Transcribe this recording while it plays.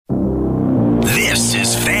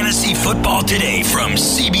Fantasy Football Today from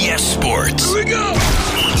CBS Sports. Here we go!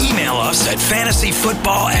 Email us at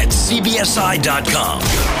fantasyfootball@cbsi.com.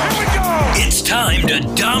 Here we go! It's time to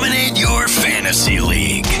dominate your fantasy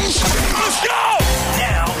league. Let's go!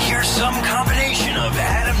 Now, here's some combination of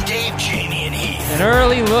Adam, Dave, Jamie, and Heath. An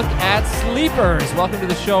early look at sleepers. Welcome to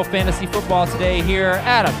the show, Fantasy Football Today. Here,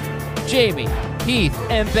 Adam, Jamie, Heath,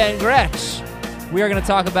 and Ben Gretsch. We are going to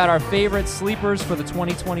talk about our favorite sleepers for the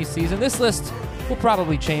 2020 season. This list will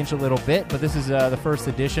probably change a little bit, but this is the first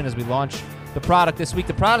edition as we launch the product this week.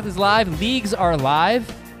 The product is live. Leagues are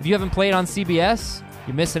live. If you haven't played on CBS,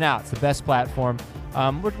 you're missing out. It's the best platform.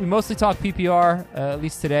 We mostly talk PPR, at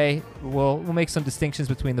least today. We'll make some distinctions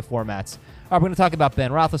between the formats. All right, we're going to talk about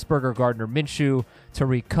Ben Roethlisberger, Gardner Minshew,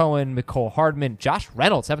 Tariq Cohen, Mecole Hardman, Josh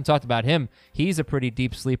Reynolds. Haven't talked about him. He's a pretty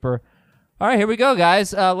deep sleeper. All right, here we go,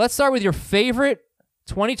 guys. Let's start with your favorite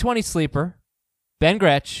 2020 sleeper. Ben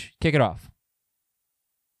Gretsch, kick it off.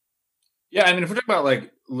 Yeah, I mean, if we're talking about like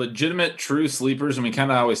legitimate, true sleepers, and we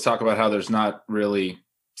kind of always talk about how there's not really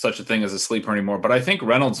such a thing as a sleeper anymore, but I think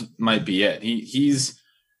Reynolds might be it. He's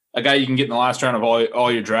a guy you can get in the last round of all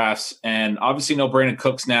your drafts, and obviously no Brandon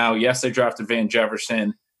Cooks now. Yes, they drafted Van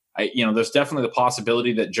Jefferson. There's definitely the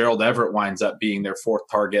possibility that Gerald Everett winds up being their fourth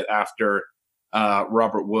target after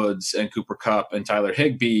Robert Woods and Cooper Kupp and Tyler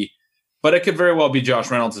Higbee. But it could very well be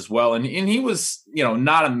Josh Reynolds as well. And he was,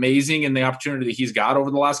 not amazing in the opportunity that he's got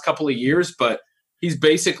over the last couple of years, but he's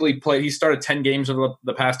basically played. He started 10 games over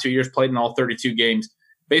the past 2 years, played in all 32 games,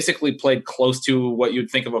 basically played close to what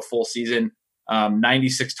you'd think of a full season,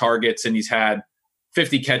 96 targets, and he's had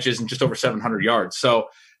 50 catches and just over 700 yards. So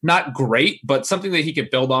not great, but something that he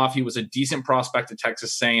could build off. He was a decent prospect at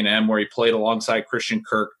Texas A&M where he played alongside Christian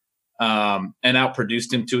Kirk and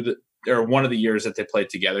outproduced him one of the years that they played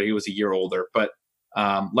together. He was a year older, but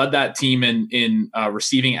led that team in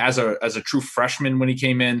receiving as a true freshman when he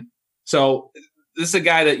came in. So this is a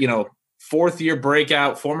guy that, fourth year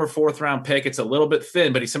breakout, former fourth round pick. It's a little bit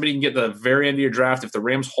thin, but he's somebody you can get the very end of your draft. If the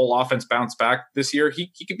Rams' whole offense bounce back this year,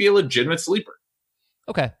 he could be a legitimate sleeper.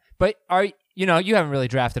 Okay. But you haven't really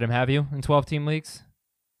drafted him, have you, in 12-team leagues?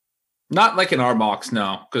 Not like in our mocks,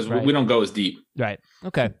 no, because right. We don't go as deep. Right.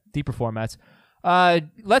 Okay. Deeper formats.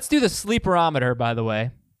 Let's do the sleeperometer, by the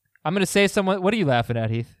way. I'm going to say someone. What are you laughing at,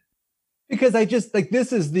 Heath? Because I just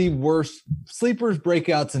this is the worst sleepers,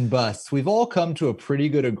 breakouts, and busts. We've all come to a pretty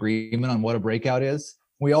good agreement on what a breakout is.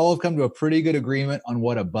 We all have come to a pretty good agreement on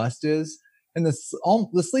what a bust is. And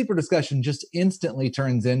the sleeper discussion just instantly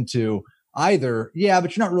turns into either, yeah,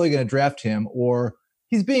 but you're not really going to draft him, or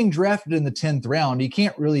he's being drafted in the 10th round. He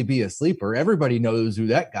can't really be a sleeper. Everybody knows who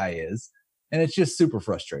that guy is. And it's just super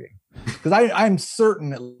frustrating because I'm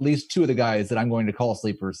certain at least two of the guys that I'm going to call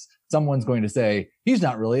sleepers, someone's going to say, he's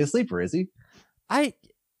not really a sleeper, is he? I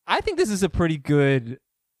think this is a pretty good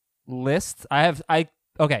list.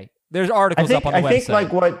 There's articles up on the website. I think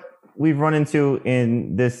like what we've run into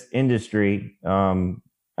in this industry,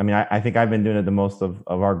 I think I've been doing it the most of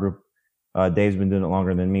our group. Dave's been doing it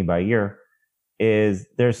longer than me by a year, is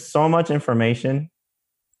there's so much information,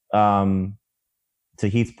 to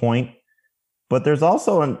Heath's point. But there's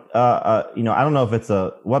also I don't know if it's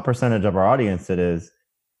what percentage of our audience it is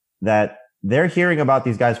that they're hearing about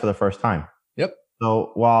these guys for the first time. Yep.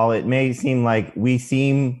 So while it may seem like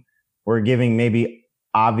we're giving maybe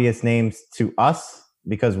obvious names to us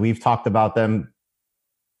because we've talked about them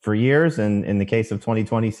for years, and in the case of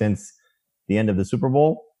 2020 since the end of the Super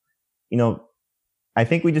Bowl, I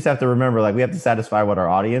think we just have to remember, like, we have to satisfy what our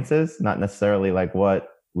audience is, not necessarily like what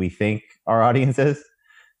we think our audience is.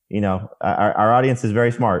 Our audience is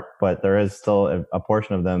very smart, but there is still a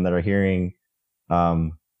portion of them that are hearing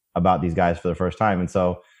about these guys for the first time. And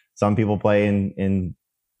so some people play in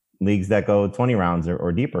leagues that go 20 rounds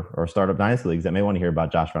or deeper, or startup dynasty leagues that may want to hear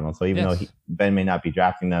about Josh Reynolds. So even though Ben may not be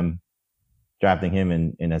drafting him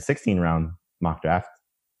in a 16-round mock draft,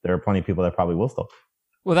 there are plenty of people that probably will still.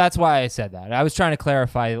 Well, that's why I said that. I was trying to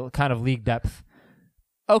clarify kind of league depth.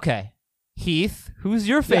 Okay. Heath, who's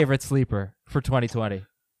your favorite sleeper for 2020?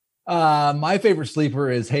 My favorite sleeper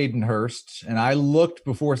is Hayden Hurst, and I looked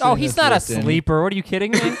before. He's not a sleeper. What are you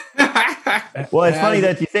kidding me? Well, it's funny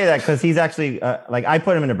that you say that because he's actually I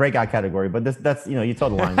put him in a breakout category, but that's you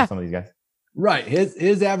told the line with some of these guys. Right.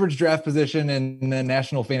 His average draft position in the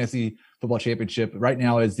National Fantasy Football Championship right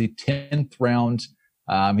now is the 10th round.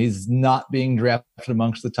 He's not being drafted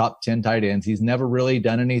amongst the top 10 tight ends. He's never really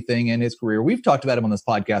done anything in his career. We've talked about him on this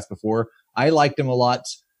podcast before. I liked him a lot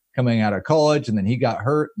coming out of college, and then he got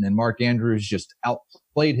hurt, and then Mark Andrews just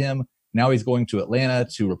outplayed him. Now he's going to Atlanta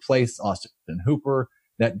to replace Austin Hooper.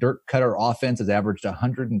 That Dirk Cutter offense has averaged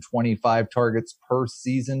 125 targets per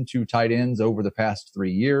season to tight ends over the past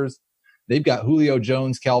 3 years. They've got Julio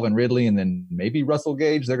Jones, Calvin Ridley, and then maybe Russell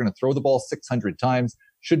Gage. They're going to throw the ball 600 times.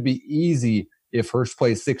 Should be easy if Hurst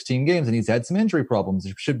plays 16 games, and he's had some injury problems.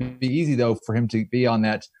 It should be easy, though, for him to be on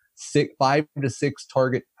that 5 to 6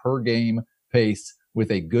 target per game pace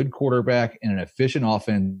with a good quarterback and an efficient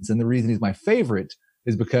offense. And the reason he's my favorite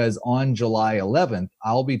is because on July 11th,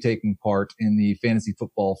 I'll be taking part in the Fantasy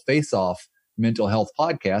Football Face-Off Mental Health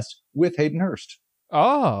podcast with Hayden Hurst.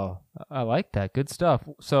 Oh, I like that. Good stuff.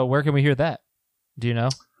 So where can we hear that? Do you know?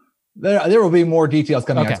 There will be more details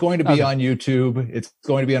coming out. It's going to be Okay. on YouTube. It's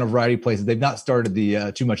going to be on a variety of places. They've not started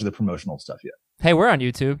the too much of the promotional stuff yet. Hey, we're on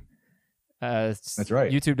YouTube. That's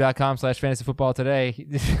right. YouTube.com/fantasyfootball today.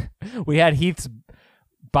 We had Heath's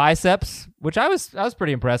biceps, which I was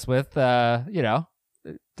pretty impressed with.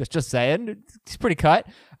 Just saying, he's pretty cut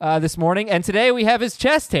this morning. And today we have his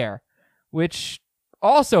chest hair, which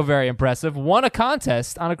also very impressive. Won a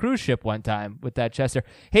contest on a cruise ship one time with that chest hair.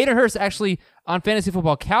 Hayden Hurst actually on Fantasy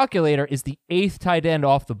Football Calculator is the 8th tight end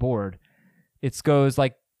off the board. It goes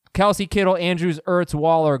like Kelsey, Kittle, Andrews, Ertz,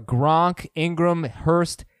 Waller, Gronk, Ingram,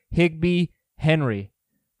 Hurst, Higbee, Henry.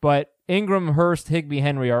 But Ingram, Hurst, Higbee,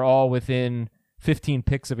 Henry are all within 15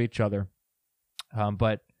 picks of each other.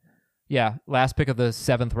 But yeah, last pick of the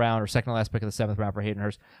 7th round, or second to last pick of the 7th round for Hayden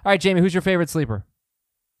Hurst. All right, Jamie, who's your favorite sleeper?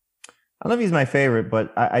 I don't know if he's my favorite,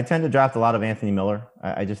 but I tend to draft a lot of Anthony Miller.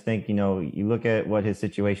 I just think, you look at what his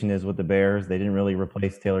situation is with the Bears. They didn't really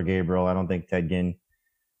replace Taylor Gabriel. I don't think Ted Ginn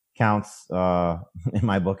counts, in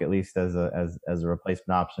my book at least, as a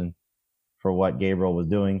replacement option for what Gabriel was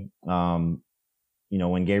doing.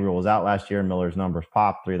 When Gabriel was out last year, Miller's numbers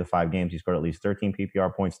popped. 3 of the 5 games, he scored at least 13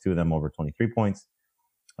 PPR points, 2 of them over 23 points.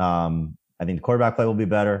 I think the quarterback play will be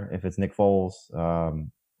better if it's Nick Foles,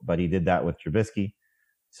 but he did that with Trubisky.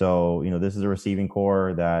 So, this is a receiving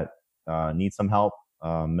core that needs some help.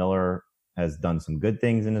 Miller has done some good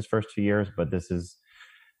things in his first 2 years, but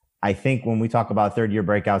I think when we talk about third-year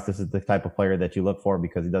breakouts, this is the type of player that you look for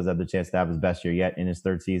because he does have the chance to have his best year yet in his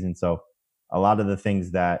third season. So a lot of the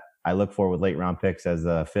things that I look for with late-round picks as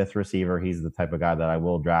a 5th receiver, he's the type of guy that I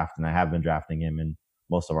will draft, and I have been drafting him in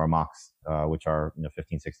most of our mocks, which are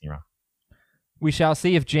 15, 16 round. We shall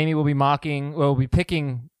see if Jamie will be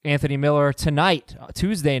picking Anthony Miller tonight,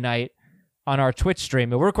 Tuesday night, on our Twitch stream.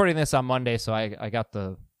 We're recording this on Monday, so I got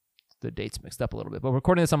the dates mixed up a little bit. But we're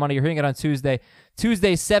recording this on Monday. You're hearing it on Tuesday.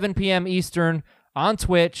 Tuesday, 7 p.m. Eastern on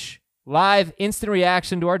Twitch. Live instant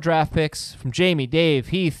reaction to our draft picks from Jamie, Dave,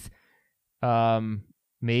 Heath,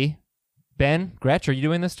 me, Ben, Gretch. Are you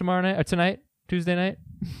doing this tomorrow night or tonight, Tuesday night?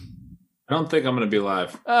 I don't think I'm going to be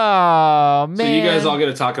live. Oh, man. So you guys all get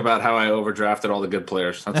to talk about how I overdrafted all the good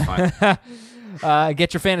players. That's fine.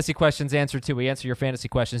 Get your fantasy questions answered, too. We answer your fantasy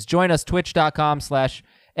questions. Join us,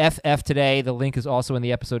 twitch.com/FF today. The link is also in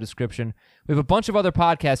the episode description. We have a bunch of other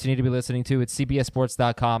podcasts you need to be listening to. It's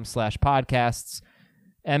cbssports.com/podcasts.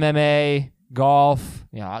 MMA, golf.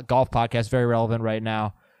 Golf podcast, very relevant right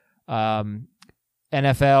now.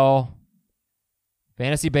 NFL,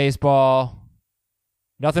 fantasy baseball.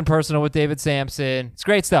 Nothing personal with David Sampson. It's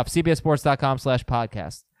great stuff.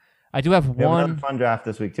 cbssports.com/podcast. I do have We one. have another fun draft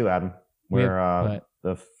this week too, Adam. Where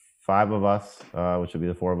the 5 of us, which will be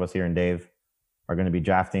the 4 of us here and Dave, are going to be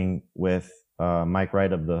drafting with Mike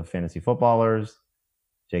Wright of the Fantasy Footballers,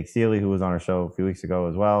 Jake Seeley, who was on our show a few weeks ago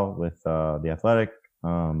as well, with The Athletic,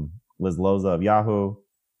 Liz Loza of Yahoo,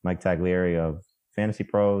 Mike Taglieri of Fantasy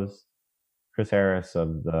Pros, Chris Harris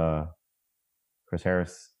of the Chris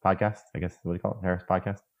Harris podcast, I guess is what you call it, Harris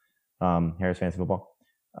podcast, Harris Fantasy Football.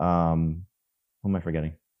 Who am I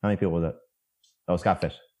forgetting? How many people was it? Oh, Scott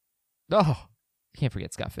Fish. Oh, can't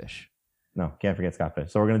forget Scott Fish. No, can't forget Scott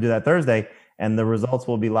Fish. So we're going to do that Thursday, and the results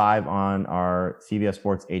will be live on our CBS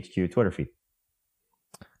Sports HQ Twitter feed.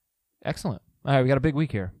 Excellent. All right, we got a big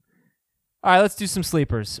week here. All right, let's do some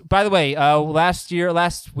sleepers. By the way, last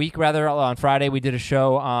week on Friday, we did a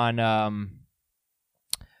show on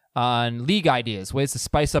league ideas, ways to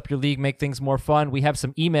spice up your league, make things more fun. We have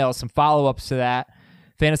some emails, some follow-ups to that,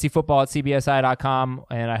 fantasyfootball@cbsi.com,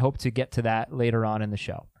 and I hope to get to that later on in the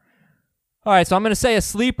show. All right, so I'm going to say a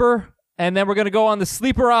sleeper, and then we're going to go on the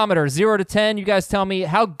sleeperometer, 0 to 10. You guys tell me,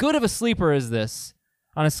 how good of a sleeper is this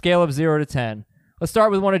on a scale of 0 to 10? Let's start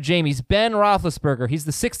with one of Jamie's, Ben Roethlisberger. He's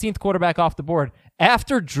the 16th quarterback off the board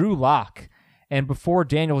after Drew Lock and before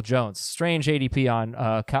Daniel Jones. Strange ADP on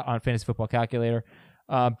Fantasy Football Calculator.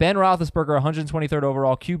 Ben Roethlisberger, 123rd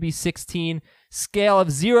overall, QB 16, scale of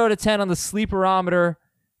 0 to 10 on the sleeperometer.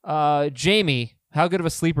 Jamie, how good of a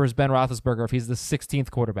sleeper is Ben Roethlisberger if he's the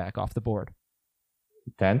 16th quarterback off the board?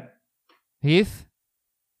 10. Heath?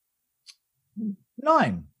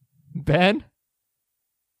 9. Ben?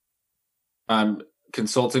 I'm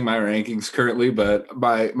consulting my rankings currently, but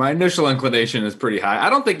my initial inclination is pretty high. I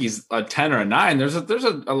don't think he's a 10 or a 9. There's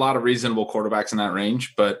a lot of reasonable quarterbacks in that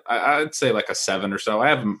range, but I'd say like a 7 or so. I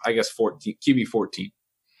have him, I guess, 14, QB 14.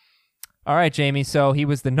 All right, Jamie. So he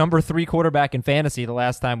was the number 3 quarterback in fantasy the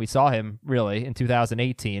last time we saw him, really, in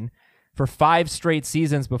 2018. For 5 straight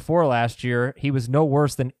seasons before last year, he was no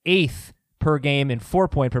worse than 8th per game in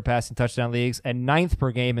 4-point per passing touchdown leagues and 9th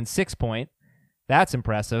per game in 6-point. That's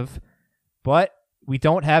impressive. But we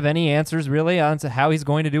don't have any answers really on to how he's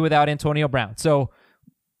going to do without Antonio Brown. So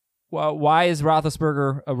why is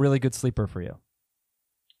Roethlisberger a really good sleeper for you?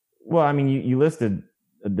 Well, I mean, you listed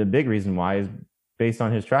the big reason why is based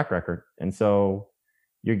on his track record. And so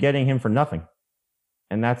you're getting him for nothing.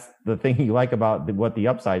 And that's the thing you like about what the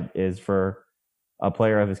upside is for a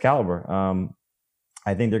player of his caliber.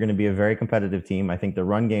 I think they're going to be a very competitive team. I think the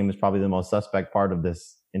run game is probably the most suspect part of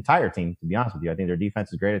this entire team, to be honest with you. I think their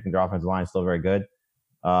defense is great. I think their offensive line is still very good.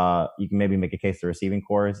 You can maybe make a case the receiving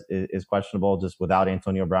core is questionable just without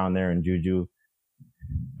Antonio Brown there and Juju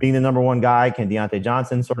being the number 1 guy. Can Deontay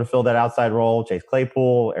Johnson sort of fill that outside role? Chase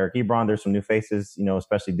Claypool, Eric Ebron, there's some new faces,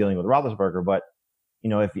 especially dealing with Roethlisberger. But,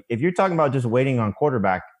 if you're talking about just waiting on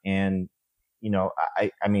quarterback and,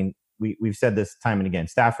 I mean, we've said this time and again,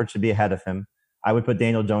 Stafford should be ahead of him. I would put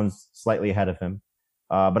Daniel Jones slightly ahead of him.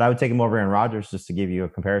 But I would take him over Aaron Rodgers just to give you a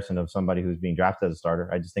comparison of somebody who's being drafted as a starter.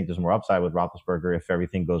 I just think there's more upside with Roethlisberger if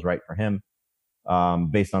everything goes right for him,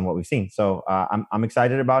 based on what we've seen. So I'm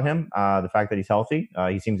excited about him. The fact that he's healthy,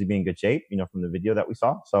 he seems to be in good shape, from the video that we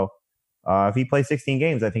saw. So if he plays 16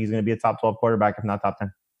 games, I think he's going to be a top 12 quarterback, if not top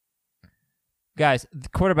 10. Guys, the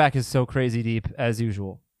quarterback is so crazy deep as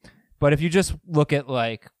usual. But if you just look at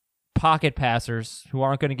like pocket passers who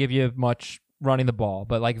aren't going to give you much running the ball,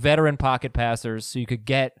 but like veteran pocket passers, so you could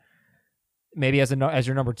get maybe as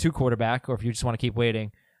your number 2 quarterback, or if you just want to keep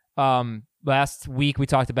waiting. Last week we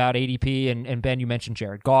talked about ADP, and Ben, you mentioned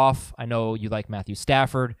Jared Goff. I know you like Matthew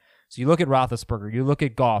Stafford. So you look at Roethlisberger, you look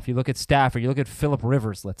at Goff, you look at Stafford, you look at Phillip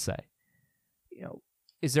Rivers, let's say.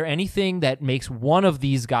 Is there anything that makes one of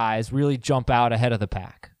these guys really jump out ahead of the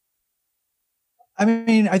pack? I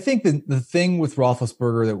mean, I think the thing with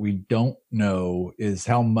Roethlisberger that we don't know is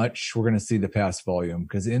how much we're going to see the pass volume.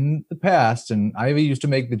 Because in the past, and I used to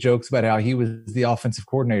make the jokes about how he was the offensive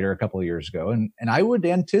coordinator a couple of years ago, and I would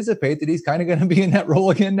anticipate that he's kind of going to be in that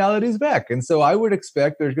role again now that he's back. And so I would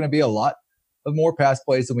expect there's going to be a lot of more pass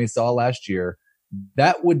plays than we saw last year.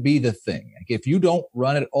 That would be the thing. Like if you don't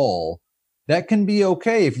run at all, that can be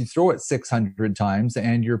okay if you throw it 600 times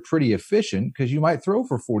and you're pretty efficient, because you might throw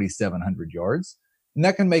for 4,700 yards. And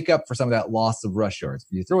that can make up for some of that loss of rush yards.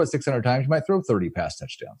 If you throw it 600 times, you might throw 30 pass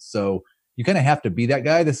touchdowns. So you kind of have to be that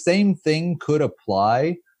guy. The same thing could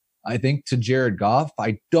apply, I think, to Jared Goff.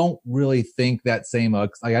 I don't really think that same, I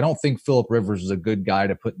don't think Phillip Rivers is a good guy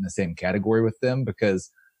to put in the same category with them, because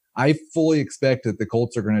I fully expect that the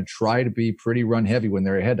Colts are going to try to be pretty run heavy when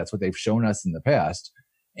they're ahead. That's what they've shown us in the past.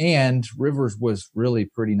 And Rivers was really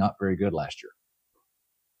not very good last year.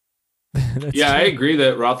 Yeah, true. I agree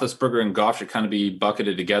that Roethlisberger and Goff should kind of be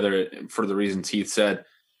bucketed together for the reasons Heath said.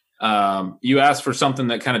 You asked for something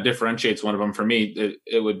that kind of differentiates one of them. For me,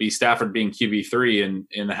 it would be Stafford being QB3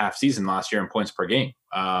 in the half season last year in points per game.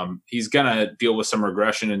 He's going to deal with some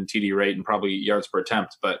regression in TD rate and probably yards per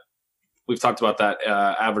attempt, but we've talked about that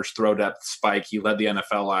average throw depth spike. He led the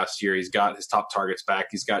NFL last year. He's got his top targets back.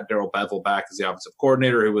 He's got Darrell Bevel back as the offensive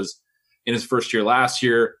coordinator, who was in his first year last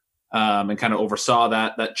year. And kind of oversaw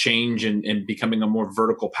that change in becoming a more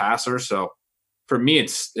vertical passer. So for me,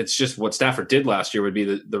 it's just what Stafford did last year would be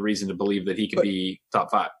the reason to believe that he could be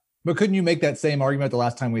top 5. But couldn't you make that same argument the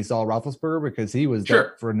last time we saw Roethlisberger, because he was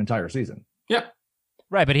there for an entire season? Yeah,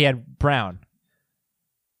 right. But he had Brown.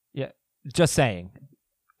 Yeah, just saying.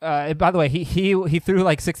 By the way, he threw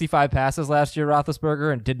like 65 passes last year,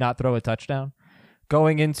 Roethlisberger, and did not throw a touchdown.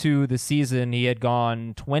 Going into the season, he had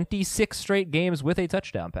gone 26 straight games with a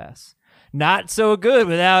touchdown pass. Not so good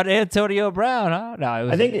without Antonio Brown, huh? No, it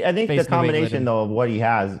was I think the combination, though, of what he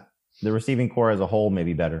has, the receiving core as a whole may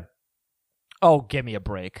be better. Oh, give me a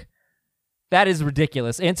break. That is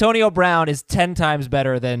ridiculous. Antonio Brown is 10 times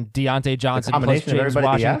better than Deontay Johnson plus James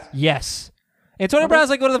Washington. Yes. Antonio Brown's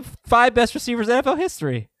like one of the 5 best receivers in NFL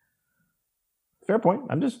history. Fair point.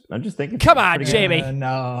 I'm just thinking. Come on, Jamie.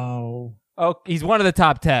 No. Oh, he's one of the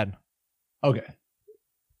top 10. Okay.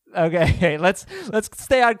 Let's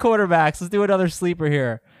stay on quarterbacks. Let's do another sleeper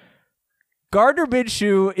here. Gardner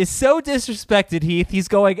Minshew is so disrespected, Heath. He's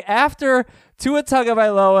going after Tua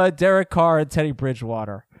Tagovailoa, Derek Carr, and Teddy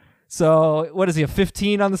Bridgewater. So, what is he, a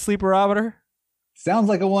 15 on the sleeperometer? Sounds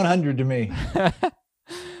like a 100 to me.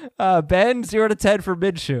 Ben, 0 to 10 for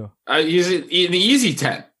Minshew. He's an easy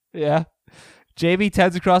 10. Yeah. Jamie,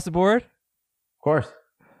 10s across the board? Of course.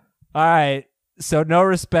 All right. So no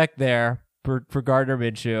respect there for Gardner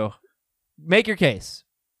Minshew. Make your case.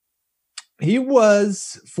 He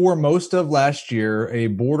was, for most of last year, a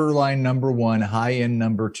borderline number 1, high-end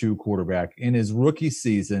number 2 quarterback in his rookie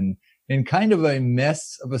season in kind of a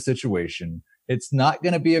mess of a situation. It's not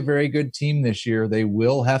going to be a very good team this year. They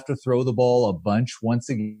will have to throw the ball a bunch once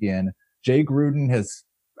again. Jay Gruden has,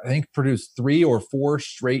 I think, produced 3 or 4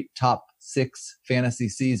 straight top 6 fantasy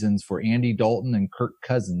seasons for Andy Dalton and Kirk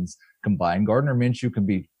Cousins combined. Gardner Minshew can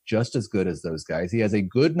be just as good as those guys. He has a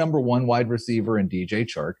good number 1 wide receiver in DJ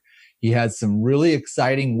Chark. He has some really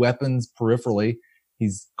exciting weapons peripherally.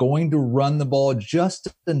 He's going to run the ball just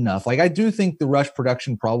enough. Like, I do think the rush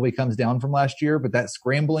production probably comes down from last year, but that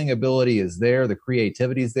scrambling ability is there. The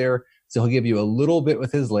creativity is there. So he'll give you a little bit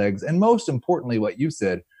with his legs. And most importantly, what you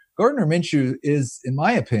said, Gardner Minshew is, in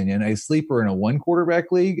my opinion, a sleeper in a 1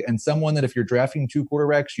 quarterback league and someone that if you're drafting 2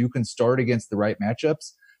 quarterbacks, you can start against the right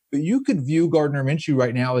matchups. But you could view Gardner Minshew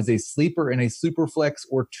right now as a sleeper in a super flex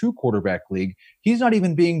or 2 quarterback league. He's not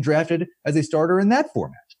even being drafted as a starter in that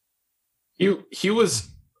format. He was,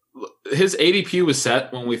 his ADP was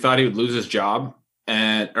set when we thought he would lose his job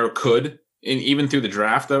or could, and even through the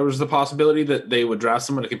draft, there was the possibility that they would draft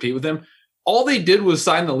someone to compete with him. All they did was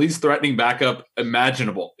sign the least threatening backup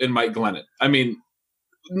imaginable in Mike Glennon. I mean,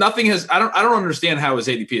 nothing has. I don't understand how his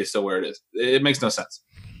ADP is still where it is. It makes no sense.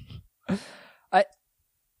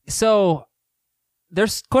 So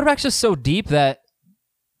there's quarterbacks just so deep that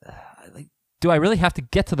do I really have to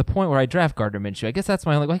get to the point where I draft Gardner Minshew? I guess that's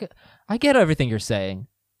my only. I get everything you're saying,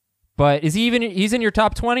 but is he's in your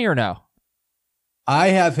top 20 or no? I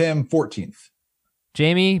have him 14th.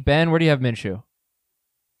 Jamie, Ben, where do you have Minshew?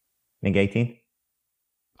 I think 18th.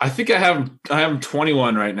 I think I have him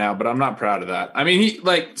 21 right now, but I'm not proud of that. I mean,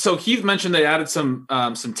 Heath mentioned they added some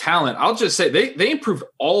talent. I'll just say they improved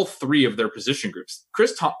all 3 of their position groups.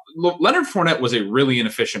 Leonard Fournette was a really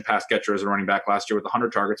inefficient pass catcher as a running back last year with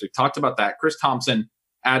 100 targets. We talked about that. Chris Thompson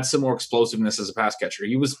adds some more explosiveness as a pass catcher.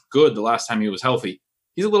 He was good the last time he was healthy.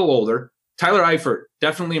 He's a little older. Tyler Eifert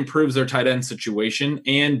definitely improves their tight end situation,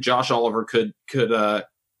 and Josh Oliver could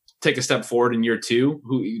take a step forward in year 2.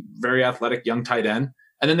 Who very athletic young tight end.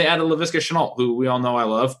 And then they added Laviska Shenault, who we all know I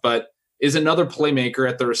love, but is another playmaker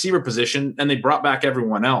at the receiver position, and they brought back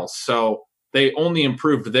everyone else. So they only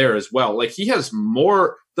improved there as well. Like, he has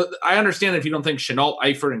more. I understand if you don't think Shenault,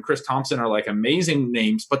 Eifert, and Chris Thompson are like amazing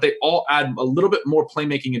names, but they all add a little bit more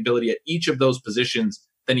playmaking ability at each of those positions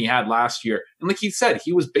than he had last year. And like he said,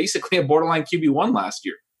 he was basically a borderline QB1 last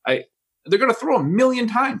year. They're going to throw a million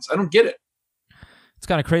times. I don't get it. It's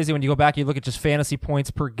kind of crazy when you go back, you look at just fantasy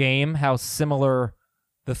points per game, how similar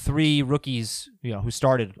the 3 rookies, who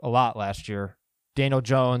started a lot last year, Daniel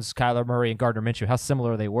Jones, Kyler Murray, and Gardner Minshew, how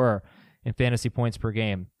similar they were in fantasy points per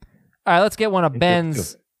game. All right, let's get one of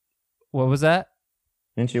Ben's. What was that?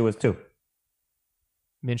 Minshew was 2.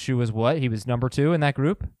 Minshew was what? He was number 2 in that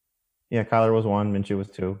group? Yeah, Kyler was 1, Minshew was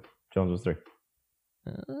 2, Jones was 3.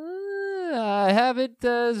 I have it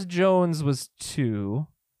as Jones was 2.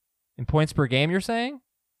 In points per game, you're saying?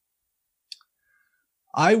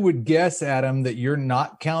 I would guess, Adam, that you're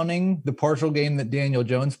not counting the partial game that Daniel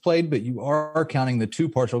Jones played, but you are counting the 2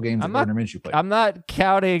 partial games that Gardner Minshew played. I'm not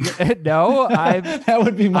counting. No, that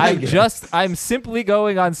would be my guess. I'm simply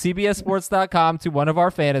going on CBSSports.com to one of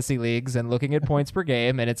our fantasy leagues and looking at points per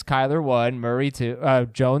game, and it's Kyler 1, Murray 2,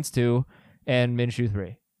 Jones 2, and Minshew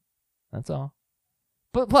 3. That's all.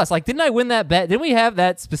 But plus, didn't I win that bet? Didn't we have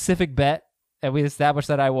that specific bet? And we established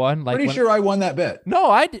that I won. Pretty sure I won that bet.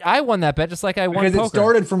 No, I won that bet just like I won because poker. It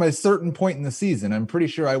started from a certain point in the season. I'm pretty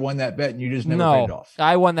sure I won that bet, and you just never paid it off.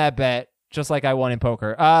 I won that bet just like I won in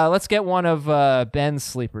poker. Let's get one of Ben's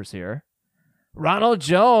sleepers here. Ronald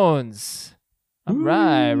Jones. All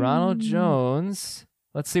right, Ronald Jones.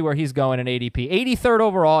 Let's see where he's going in ADP. 83rd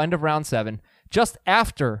overall, end of round 7, just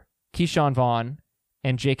after Keyshawn Vaughn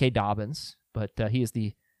and J.K. Dobbins. But he is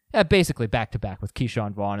the basically back-to-back with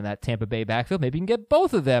Keyshawn Vaughn in that Tampa Bay backfield. Maybe you can get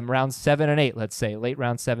both of them rounds 7 and 8, let's say. Late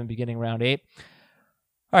round 7, beginning round 8.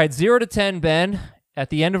 All right, 0 to 10, Ben. At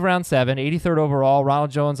the end of round 7, 83rd overall,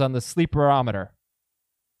 Ronald Jones on the sleeperometer.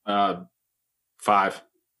 5.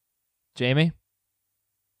 Jamie?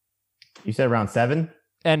 You said round 7?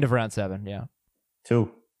 End of round 7, yeah.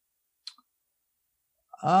 2.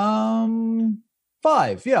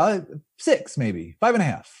 5. Yeah, 6 maybe.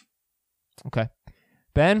 5.5. Okay.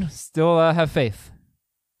 Ben, still have faith.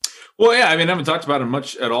 Well, yeah, I mean, I haven't talked about him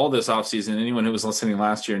much at all this offseason. Anyone who was listening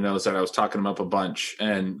last year knows that I was talking him up a bunch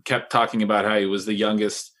and kept talking about how he was the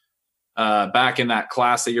youngest back in that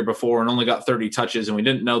class the year before and only got 30 touches, and we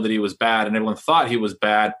didn't know that he was bad, and everyone thought he was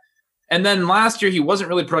bad. And then last year, he wasn't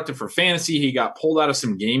really productive for fantasy. He got pulled out of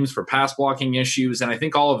some games for pass blocking issues, and I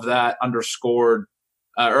think all of that underscored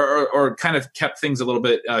or kind of kept things a little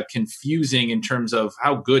bit confusing in terms of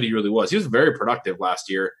how good he really was. He was very productive last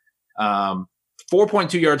year.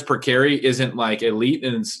 4.2 yards per carry isn't like elite,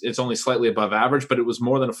 and it's only slightly above average, but it was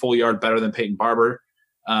more than a full yard better than Peyton Barber.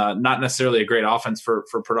 Not necessarily a great offense for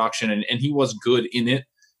production, and he was good in it.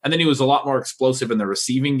 And then he was a lot more explosive in the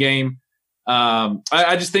receiving game.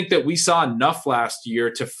 I just think that we saw enough last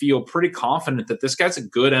year to feel pretty confident that this guy's a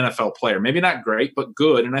good NFL player. Maybe not great, but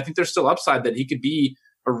good. And I think there's still upside that he could be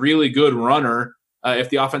a really good runner if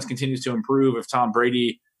the offense continues to improve, if Tom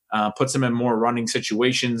Brady puts him in more running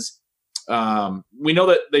situations. We know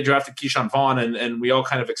that they drafted Keyshawn Vaughn, and we all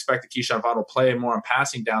kind of expect that Keyshawn Vaughn will play more on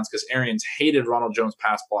passing downs because Arians hated Ronald Jones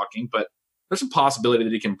pass blocking, but there's a possibility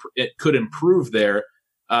that it could improve there.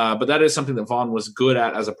 But that is something that Vaughn was good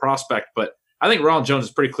at as a prospect. But I think Ronald Jones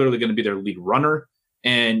is pretty clearly going to be their lead runner.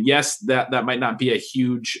 And yes, that might not be a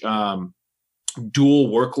huge dual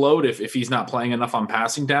workload if he's not playing enough on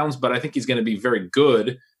passing downs, but I think he's going to be very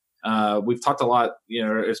good. We've talked a lot,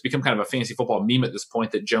 it's become kind of a fantasy football meme at this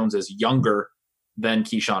point that Jones is younger than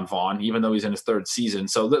Keyshawn Vaughn, even though he's in his third season.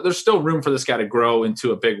 So there's still room for this guy to grow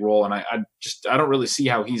into a big role. And I don't really see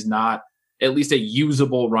how he's not at least a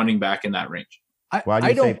usable running back in that range. Why do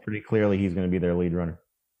you say pretty clearly he's going to be their lead runner?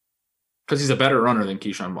 Because he's a better runner than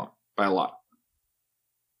Keyshawn Vaughn by a lot.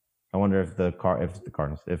 I wonder if the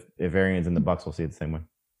Cardinals, if Arians and the Bucks will see it the same way.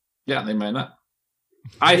 Yeah, they might not.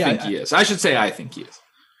 I think he is. I should say I think he is.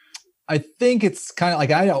 I think it's kind of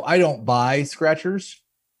like I don't buy scratchers,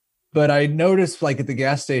 but I noticed like at the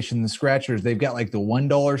gas station, the scratchers, they've got like the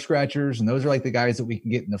 $1 scratchers, and those are like the guys that we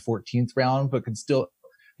can get in the 14th round, but can still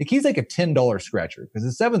like he's like a $10 scratcher because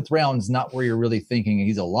the 7th round is not where you're really thinking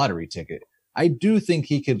he's a lottery ticket. I do think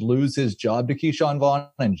he could lose his job to Keyshawn Vaughn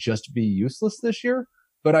and just be useless this year.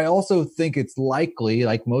 But I also think it's likely,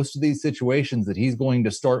 like most of these situations, that he's going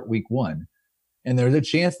to start week 1. And there's a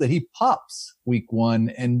chance that he pops week 1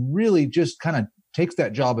 and really just kind of takes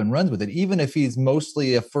that job and runs with it, even if he's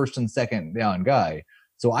mostly a first and second down guy.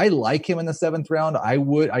 So I like him in the 7th round.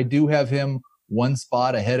 I do have him one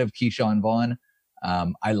spot ahead of Keyshawn Vaughn.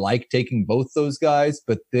 I like taking both those guys,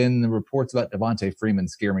 but then the reports about Devontae Freeman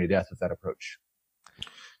scare me to death with that approach.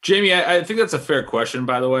 Jamie, I think that's a fair question,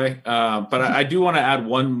 by the way. But I do want to add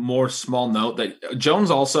one more small note that Jones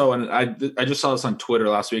also, and I just saw this on Twitter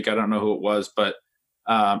last week. I don't know who it was, but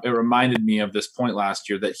it reminded me of this point last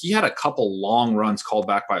year that he had a couple long runs called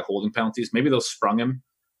back by holding penalties. Maybe those sprung him.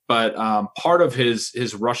 But part of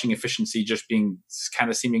his rushing efficiency just being kind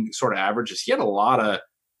of seeming sort of average is he had a lot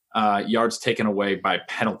of yards taken away by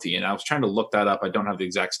penalty. And I was trying to look that up. I don't have the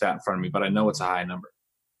exact stat in front of me, but I know it's a high number.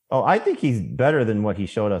 Oh, I think he's better than what he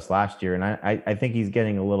showed us last year. And I think he's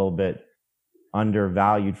getting a little bit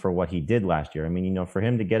undervalued for what he did last year. I mean, for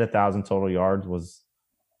him to get 1,000 total yards was,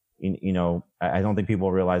 I don't think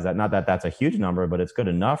people realize that. Not that that's a huge number, but it's good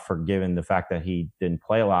enough for given the fact that he didn't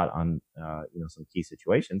play a lot on, some key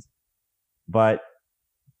situations. But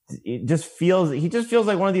he just feels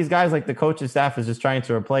like one of these guys, like the coaching staff is just trying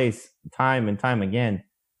to replace time and time again.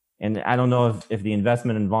 And I don't know if the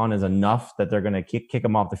investment in Vaughn is enough that they're going to kick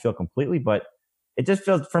him off the field completely, but it just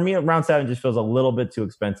feels, for me, round 7 just feels a little bit too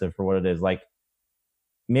expensive for what it is. Like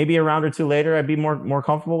maybe a round or two later, I'd be more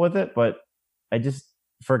comfortable with it. But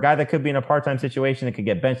for a guy that could be in a part-time situation that could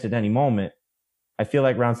get benched at any moment, I feel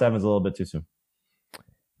like round 7 is a little bit too soon.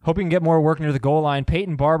 Hoping to get more work near the goal line.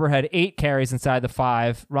 Peyton Barber had 8 carries inside the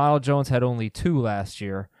 5. Ronald Jones had only 2 last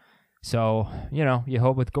year. So, you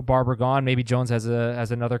hope with Barber gone, maybe Jones has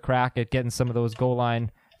another crack at getting some of those goal line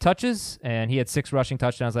touches. And he had 6 rushing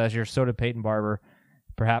touchdowns last year. So did Peyton Barber.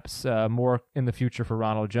 Perhaps more in the future for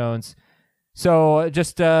Ronald Jones. So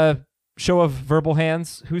just a show of verbal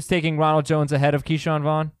hands. Who's taking Ronald Jones ahead of Keyshawn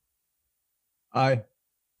Vaughn?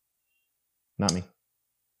 Not me.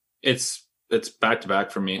 It's back-to-back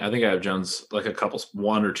for me. I think I have Jones like a couple,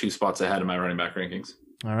 1 or 2 spots ahead of my running back rankings.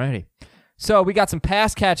 All righty. So we got some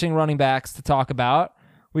pass-catching running backs to talk about.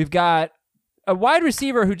 We've got a wide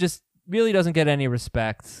receiver who just really doesn't get any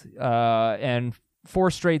respect. And 3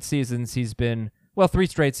 straight seasons he's been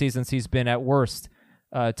at worst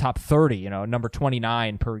top 30, number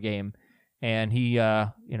 29 per game. And he, you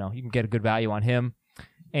can get a good value on him.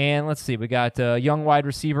 And let's see, we got a young wide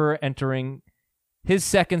receiver entering his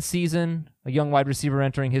 2nd season, a young wide receiver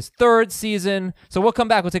entering his 3rd season. So we'll come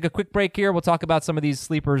back. We'll take a quick break here. We'll talk about some of these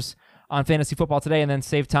sleepers on Fantasy Football Today, and then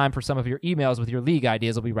save time for some of your emails with your league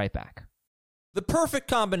ideas. We'll be right back. The perfect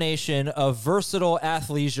combination of versatile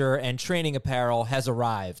athleisure and training apparel has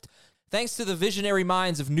arrived. Thanks to the visionary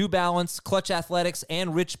minds of New Balance, Clutch Athletics,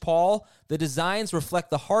 and Rich Paul, the designs reflect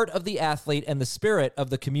the heart of the athlete and the spirit of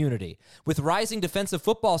the community. With rising defensive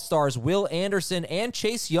football stars Will Anderson and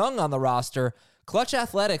Chase Young on the roster, Clutch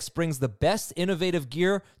Athletics brings the best innovative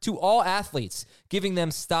gear to all athletes, giving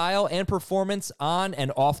them style and performance on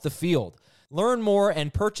and off the field. Learn more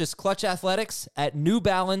and purchase Clutch Athletics at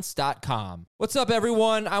newbalance.com. What's up,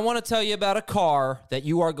 everyone? I want to tell you about a car that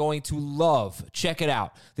you are going to love. Check it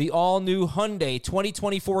out. The all-new Hyundai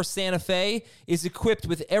 2024 Santa Fe is equipped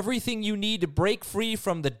with everything you need to break free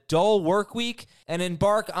from the dull work week and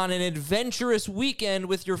embark on an adventurous weekend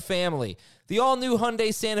with your family. The all-new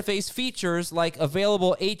Hyundai Santa Fe's features like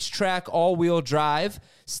available H-Track all-wheel drive,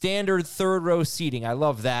 standard third-row seating, I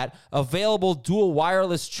love that, available dual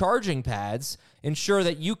wireless charging pads, ensure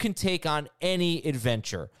that you can take on any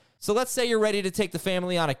adventure. So let's say you're ready to take the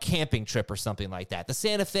family on a camping trip or something like that. The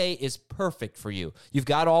Santa Fe is perfect for you. You've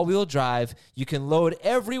got all-wheel drive. You can load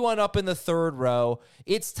everyone up in the third row.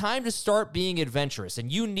 It's time to start being adventurous,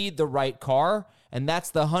 and you need the right car, and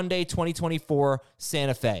that's the Hyundai 2024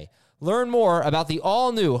 Santa Fe. Learn more about the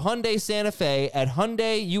all-new Hyundai Santa Fe at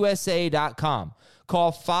HyundaiUSA.com.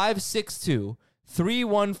 Call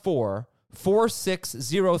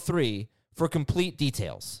 562-314-4603 for complete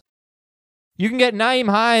details. You can get Nyheim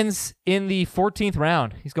Hines in the 14th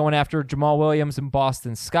round. He's going after Jamal Williams and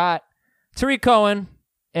Boston Scott. Tariq Cohen,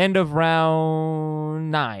 end of round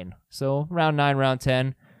 9. So round 9, round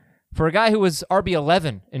 10. For a guy who was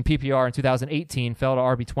RB11 in PPR in 2018, fell to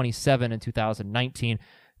RB27 in 2019.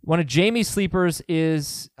 One of Jamie's sleepers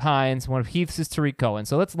is Hines. One of Heath's is Tariq Cohen.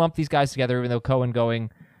 So let's lump these guys together, even though Cohen going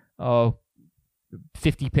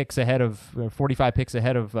 50 picks ahead of, 45 picks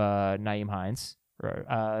ahead of Nyheim Hines.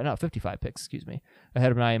 No, 55 picks,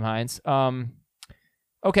 ahead of Nyheim Hines.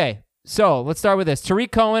 Okay, so let's start with this.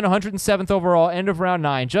 Tariq Cohen, 107th overall, end of round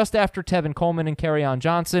 9, just after Tevin Coleman and Kerryon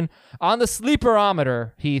Johnson. On the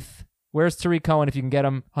sleeperometer, Heath, where's Tariq Cohen if you can get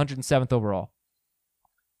him 107th overall?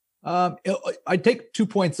 I'd take 2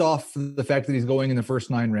 points off the fact that he's going in the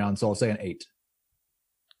first 9 rounds, so I'll say an 8.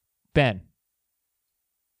 Ben.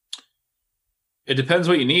 It depends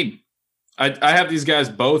what you need. I have these guys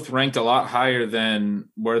both ranked a lot higher than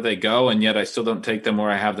where they go, and yet I still don't take them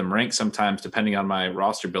where I have them ranked sometimes, depending on my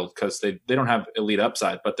roster build, because they don't have elite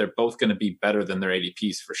upside, but they're both going to be better than their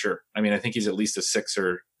ADPs for sure. I mean, I think he's at least a 6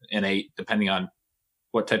 or an 8, depending on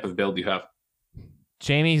what type of build you have.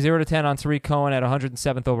 Jamie, 0 to 10 on Tariq Cohen at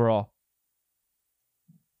 107th overall.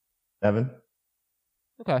 7.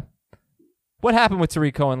 Okay. What happened with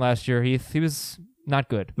Tariq Cohen last year, Heath? He was not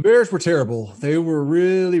good. The Bears were terrible. They were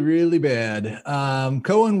really, really bad.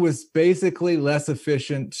 Cohen was basically less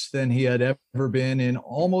efficient than he had ever been in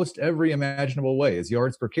almost every imaginable way. His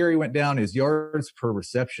yards per carry went down. His yards per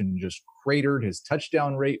reception just cratered. His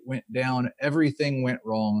touchdown rate went down. Everything went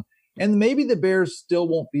wrong. And maybe the Bears still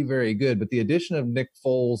won't be very good, but the addition of Nick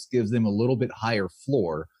Foles gives them a little bit higher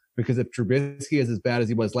floor, because if Trubisky is as bad as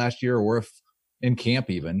he was last year, or if in camp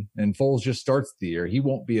even, and Foles just starts the year, he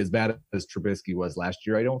won't be as bad as Trubisky was last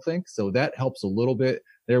year, I don't think. So that helps a little bit.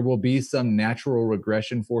 There will be some natural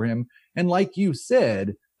regression for him. And like you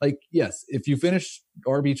said, yes, if you finish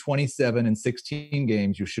RB27 in 16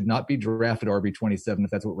 games, you should not be drafted RB27 if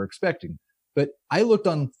that's what we're expecting. But I looked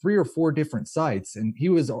on 3 or 4 different sites, and he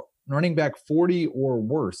was running back 40 or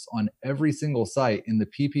worse on every single site in the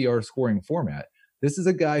PPR scoring format. This is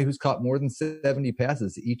a guy who's caught more than 70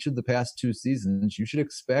 passes each of the past 2 seasons. You should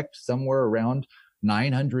expect somewhere around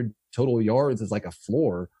 900 total yards as like a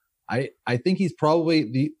floor. I think he's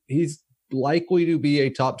likely to be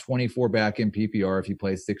a top 24 back in PPR if he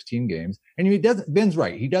plays 16 games. And Ben's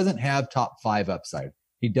right. He doesn't have top 5 upside.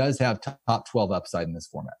 He does have top 12 upside in this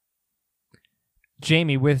format.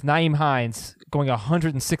 Jamie, with Nyheim Hines going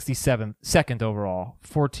 167nd overall,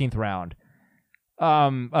 14th round.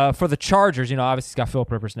 For the Chargers, obviously he's got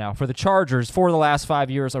Philip Rivers now. For the Chargers, for the last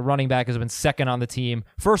 5 years, a running back has been second on the team,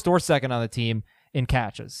 first or second on the team in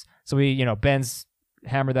catches. So Ben's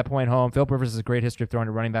hammered that point home. Philip Rivers has a great history of throwing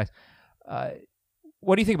to running backs.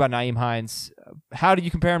 What do you think about Nyheim Hines? How do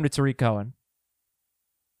you compare him to Tariq Cohen?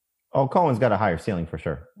 Oh, Cohen's got a higher ceiling for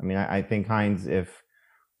sure. I mean, I think Hines, if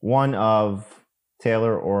one of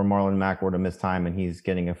Taylor or Marlon Mack were to miss time and he's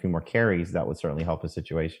getting a few more carries, that would certainly help his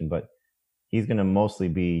situation. But he's going to mostly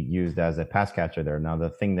be used as a pass catcher there. Now,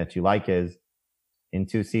 the thing that you like is in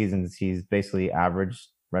 2 seasons, he's basically averaged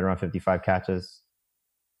right around 55 catches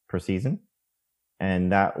per season.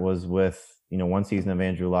 And that was with, 1 season of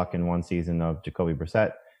Andrew Luck and 1 season of Jacoby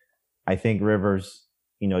Brissett. I think Rivers,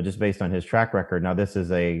 just based on his track record. Now, this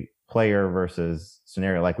is a player versus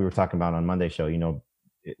scenario, like we were talking about on Monday's show.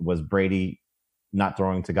 Was Brady not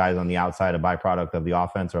throwing to guys on the outside a byproduct of the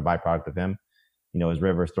offense or a byproduct of him? Is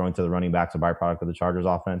Rivers throwing to the running backs a byproduct of the Chargers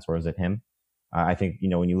offense, or is it him? I think,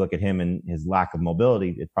 when you look at him and his lack of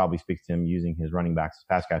mobility, it probably speaks to him using his running backs as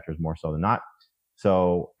pass catchers more so than not.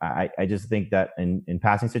 So I just think that in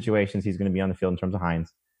passing situations, he's going to be on the field in terms of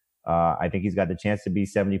Hines. I think he's got the chance to be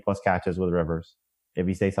 70 plus catches with Rivers if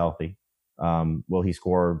he stays healthy. Will he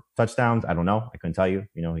score touchdowns? I don't know. I couldn't tell you.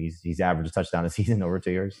 He's averaged a touchdown a season over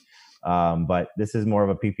 2 years. But this is more of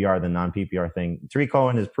a PPR than non-PPR thing. Tariq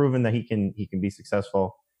Cohen has proven that he can be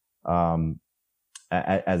successful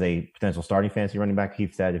as a potential starting fantasy running back.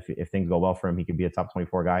 Heath said if things go well for him, he could be a top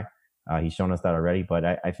 24 guy. He's shown us that already. But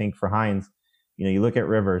I think for Hines, you look at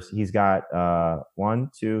Rivers, he's got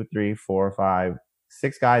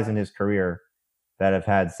 6 guys in his career that have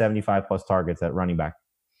had 75 plus targets at running back.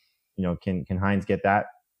 Can Hines get that?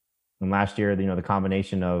 And last year, the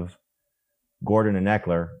combination of Gordon and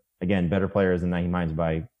Eckler, again, better players than Nyheim Hines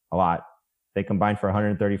by a lot. They combined for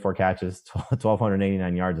 134 catches,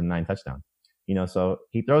 1,289 yards, and 9 touchdowns. So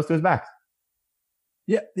he throws to his backs.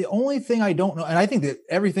 Yeah, the only thing I don't know, and I think that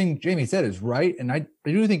everything Jamie said is right, and I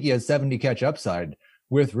do think he has 70 catch upside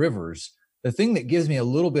with Rivers. The thing that gives me a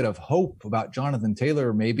little bit of hope about Jonathan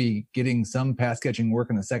Taylor maybe getting some pass catching work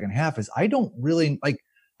in the second half is I don't really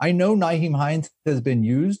I know Nyheim Hines has been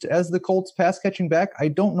used as the Colts pass catching back. I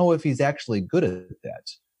don't know if he's actually good at that.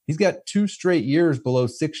 He's got 2 straight years below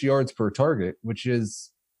 6 yards per target, which is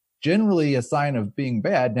generally a sign of being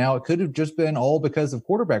bad. Now, it could have just been all because of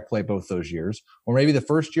quarterback play both those years, or maybe the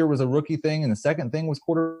first year was a rookie thing and the second thing was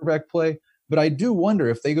quarterback play. But I do wonder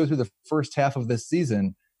if they go through the first half of this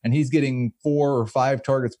season and he's getting 4 or 5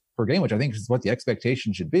 targets per game, which I think is what the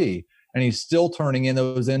expectation should be, and he's still turning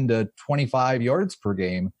those into 25 yards per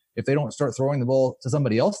game if they don't start throwing the ball to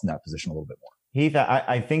somebody else in that position a little bit more. Heath,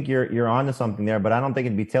 I think you're onto something there, but I don't think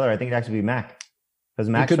it'd be Taylor. I think it'd actually be Mac. Because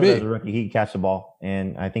Mac showed as a rookie, he could catch the ball.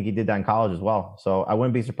 And I think he did that in college as well. So I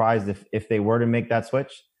wouldn't be surprised if they were to make that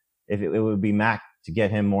switch, if it would be Mac to get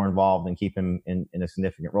him more involved and keep him in a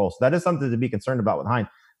significant role. So that is something to be concerned about with Hines.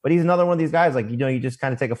 But he's another one of these guys, you just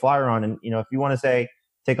kind of take a flyer on. And, if you want to say,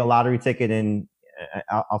 take a lottery ticket and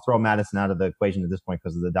I'll throw Madison out of the equation at this point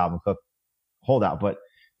because of the Dalvin Cook holdout. But,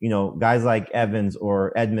 guys like Evans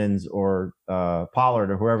or Edmonds or Pollard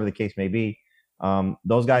or whoever the case may be,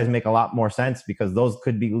 those guys make a lot more sense because those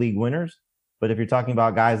could be league winners. But if you're talking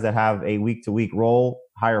about guys that have a week-to-week role,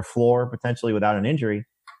 higher floor, potentially without an injury,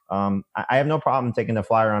 I have no problem taking a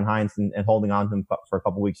flyer on Hines and holding on to him for a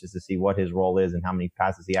couple weeks just to see what his role is and how many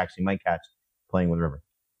passes he actually might catch playing with River.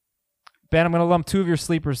 Ben, I'm going to lump 2 of your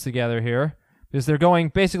sleepers together here because they're going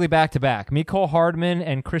basically back-to-back. Mecole Hardman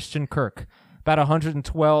and Christian Kirk, about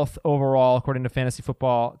 112th overall according to Fantasy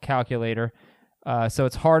Football Calculator. So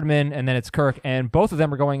it's Hardman and then it's Kirk, and both of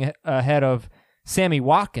them are going ahead of Sammy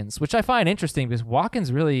Watkins, which I find interesting because Watkins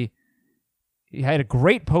he had a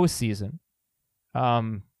great postseason.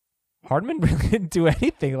 Hardman really didn't do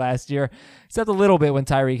anything last year, except a little bit when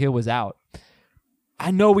Tyreek Hill was out. I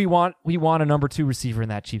know we want a number 2 receiver in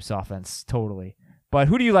that Chiefs offense, totally. But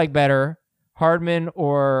who do you like better, Hardman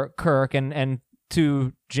or Kirk? And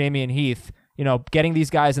to Jamie and Heath, getting these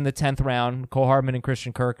guys in the 10th round, Cole Hardman and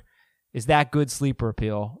Christian Kirk, is that good sleeper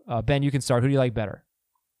appeal? Ben, you can start. Who do you like better?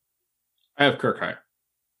 I have Kirk higher.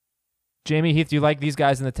 Jamie, Heath, do you like these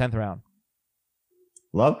guys in the 10th round?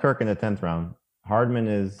 Love Kirk in the 10th round. Hardman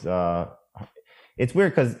is it's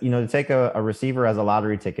weird because to take a receiver as a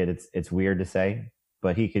lottery ticket, it's weird to say,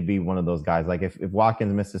 but he could be one of those guys. Like if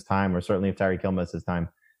Watkins misses time, or certainly if Tyreek Hill misses time,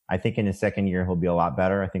 I think in his second year he'll be a lot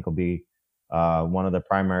better. I think he'll be one of the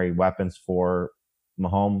primary weapons for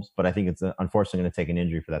Mahomes, but I think it's unfortunately going to take an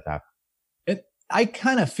injury for that to happen. I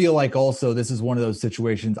kind of feel like also this is one of those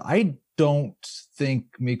situations. I don't think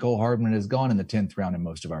Mecole Hardman has gone in the 10th round in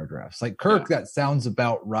most of our drafts. Like Kirk, That sounds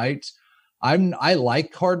about right. I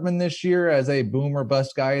like Hardman this year as a boom or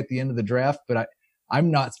bust guy at the end of the draft, but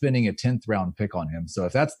I'm not spending a 10th round pick on him. So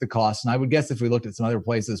if that's the cost, and I would guess if we looked at some other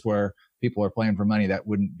places where people are playing for money, that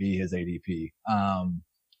wouldn't be his ADP.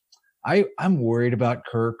 I'm worried about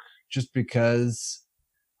Kirk just because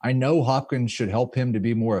I know Hopkins should help him to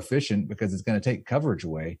be more efficient because it's going to take coverage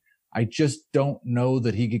away. I just don't know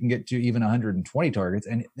that he can get to even 120 targets.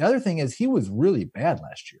 And the other thing is he was really bad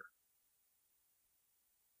last year.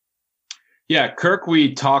 Yeah, Kirk,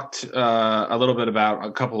 we talked a little bit about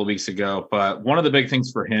a couple of weeks ago, but one of the big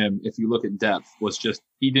things for him, if you look at depth, was just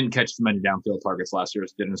he didn't catch as many downfield targets last year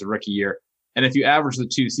as he did in his rookie year. And if you average the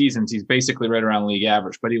 2 seasons, he's basically right around league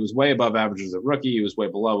average. But he was way above average as a rookie. He was way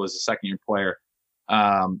below as a second-year player.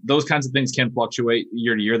 Those kinds of things can fluctuate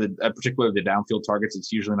year to year, particularly the downfield targets.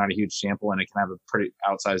 It's usually not a huge sample, and it can have a pretty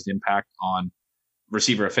outsized impact on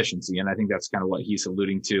receiver efficiency. And I think that's kind of what he's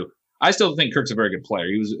alluding to. I still think Kirk's a very good player.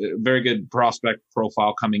 He was a very good prospect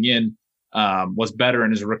profile coming in, was better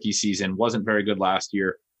in his rookie season, wasn't very good last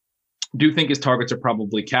year. Do think his targets are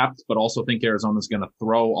probably capped, but also think Arizona's going to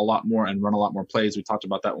throw a lot more and run a lot more plays. We talked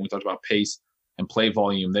about that when we talked about pace and play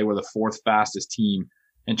volume. They were the 4th fastest team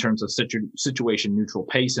in terms of situation neutral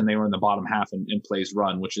pace, and they were in the bottom half in plays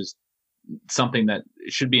run, which is something that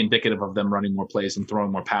should be indicative of them running more plays and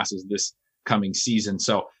throwing more passes this coming season.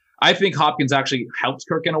 So I think Hopkins actually helps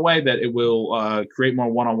Kirk in a way that it will create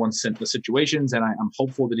more one-on-one situations, and I'm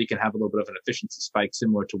hopeful that he can have a little bit of an efficiency spike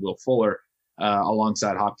similar to Will Fuller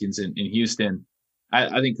alongside Hopkins in Houston.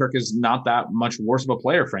 I think Kirk is not that much worse of a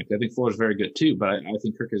player, frankly. I think Fuller's very good too, but I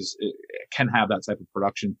think Kirk can have that type of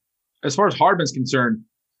production. As far as Hardman's concerned,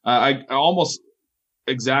 I almost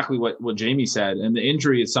exactly what Jamie said, and the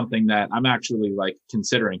injury is something that I'm actually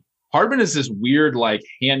considering. Hardman is this weird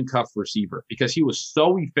handcuff receiver because he was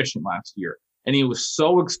so efficient last year and he was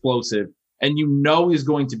so explosive, and he's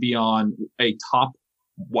going to be on a top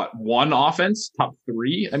 1 offense, top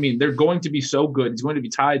 3. I mean, they're going to be so good. He's going to be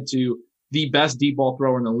tied to the best deep ball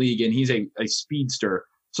thrower in the league, and he's a speedster.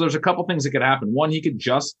 So there's a couple things that could happen. 1, he could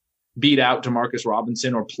just beat out Demarcus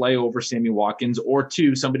Robinson or play over Sammy Watkins, or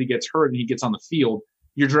 2, somebody gets hurt and he gets on the field.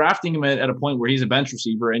 You're drafting him at a point where he's a bench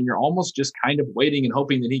receiver, and you're almost just kind of waiting and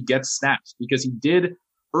hoping that he gets snaps, because he did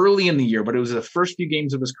early in the year, but it was the first few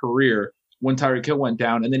games of his career when Tyreek Hill went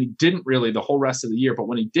down, and then he didn't really the whole rest of the year. But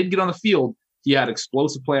when he did get on the field, he had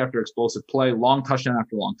explosive play after explosive play, long touchdown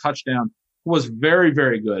after long touchdown, was very,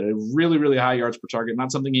 very good. Really, really high yards per target,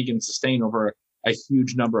 not something he can sustain over a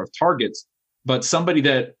huge number of targets, but somebody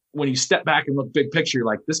that when you step back and look big picture, you're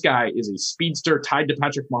like, this guy is a speedster tied to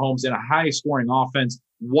Patrick Mahomes in a high-scoring offense,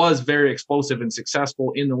 was very explosive and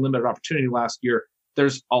successful in the limited opportunity last year.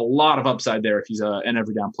 There's a lot of upside there if he's an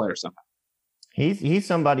every-down player somehow. He's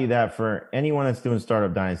somebody that for anyone that's doing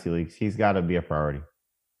startup dynasty leagues, he's got to be a priority.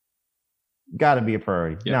 Got to be a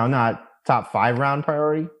priority. Yeah. Now, not top 5 round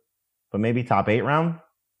priority, but maybe top 8 round.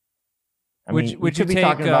 Would you be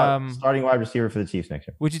talking about starting wide receiver for the Chiefs next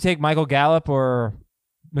year? Would you take Michael Gallup or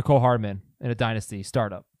Nicole Hardman in a dynasty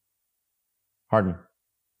startup? Hardman.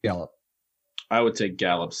 Gallup. I would take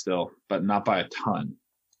Gallup still, but not by a ton.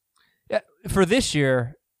 Yeah, for this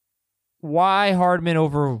year, why Hardman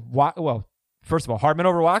over? Well, first of all, Hardman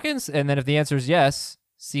over Watkins, and then if the answer is yes,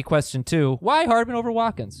 see question 2: why Hardman over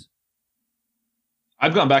Watkins?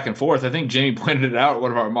 I've gone back and forth. I think Jamie pointed it out at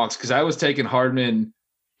one of our mocks, because I was taking Hardman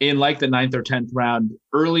in the 9th or 10th round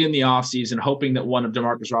early in the offseason, hoping that one of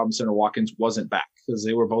Demarcus Robinson or Watkins wasn't back, because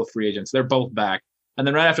they were both free agents. They're both back. And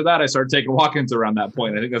then right after that, I started taking Watkins around that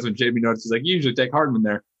point. I think that's when Jamie noticed. He's like, you usually take Hardman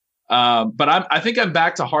there. But I think I'm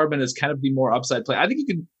back to Hardman as kind of the more upside play. I think you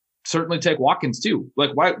can certainly take Watkins too.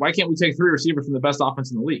 Why can't we take 3 receivers from the best offense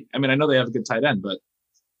in the league? I mean, I know they have a good tight end, but.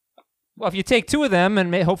 Well, if you take 2 of them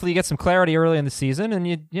and hopefully you get some clarity early in the season, and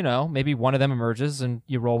you know, maybe one of them emerges and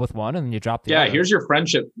you roll with one and you drop the other. Here's your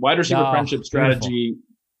wide receiver friendship strategy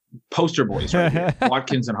poster boys right here.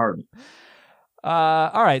 Watkins and Hardman.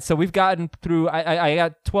 All right, so we've gotten through, I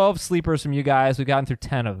got 12 sleepers from you guys. We've gotten through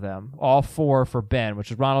 10 of them. All 4 for Ben,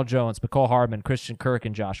 which is Ronald Jones, Mecole Hardman, Christian Kirk,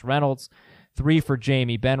 and Josh Reynolds. 3 for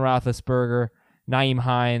Jamie, Ben Roethlisberger, Nyheim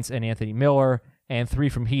Hines, and Anthony Miller. And 3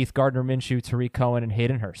 from Heath, Gardner Minshew, Tariq Cohen, and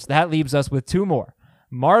Hayden Hurst. That leaves us with 2 more.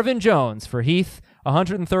 Marvin Jones for Heath,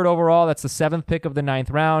 103rd overall. That's the 7th pick of the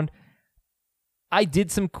 9th round. I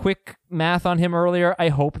did some quick math on him earlier. I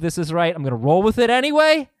hope this is right. I'm going to roll with it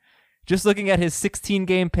anyway. Just looking at his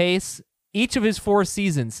 16-game pace, each of his 4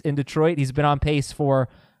 seasons in Detroit, he's been on pace for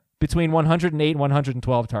between 108 and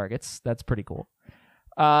 112 targets. That's pretty cool.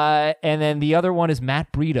 And then the other one is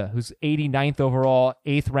Matt Breida, who's 89th overall,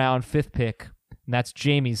 8th round, 5th pick. And that's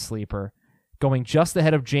Jamie's sleeper, going just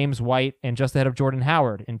ahead of James White and just ahead of Jordan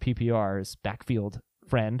Howard in PPR's backfield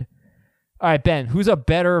friend. All right, Ben, who's a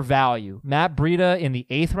better value? Matt Breida in the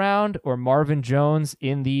 8th round or Marvin Jones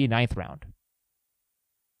in the 9th round?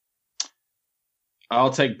 I'll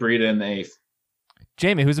take Breida in the 8th.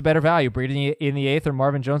 Jamie, who's a better value? Breida in the 8th or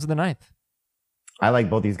Marvin Jones in the 9th? I like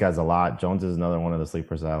both these guys a lot. Jones is another one of the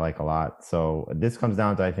sleepers that I like a lot. So this comes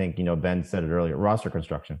down to, I think, Ben said it earlier, roster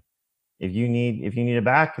construction. If you need a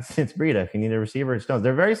back, it's Breida. If you need a receiver, it's Jones.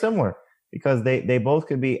 They're very similar because they both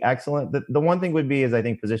could be excellent. The one thing would be is I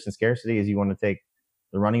think position scarcity is you want to take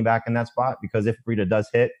the running back in that spot, because if Breida does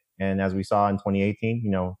hit, and as we saw in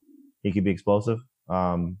 2018, he could be explosive.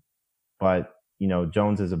 I but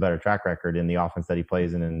Jones has a better track record in the offense that he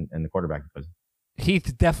plays in and the quarterback position.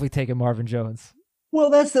 Heath definitely taking Marvin Jones. Well,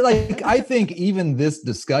 that's I think even this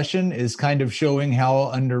discussion is kind of showing how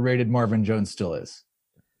underrated Marvin Jones still is.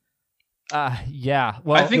 Yeah.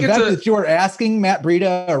 Well, I think the it's fact that you are asking Matt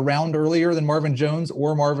Breida around earlier than Marvin Jones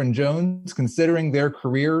or Marvin Jones, considering their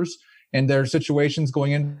careers and their situations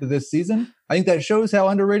going into this season, I think that shows how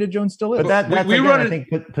underrated Jones still is. But that's we again, run I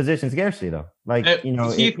think position scarcity though.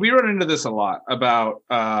 Heath, we run into this a lot about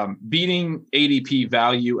beating ADP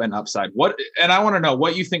value and upside. And I want to know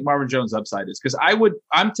what you think Marvin Jones' upside is, because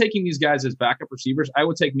I'm taking these guys as backup receivers. I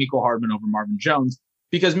would take Mecole Hardman over Marvin Jones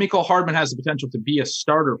because Mecole Hardman has the potential to be a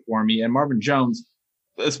starter for me, and Marvin Jones,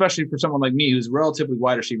 especially for someone like me who's relatively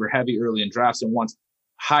wide receiver heavy early in drafts and wants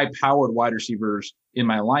high-powered wide receivers in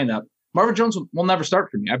my lineup, Marvin Jones will never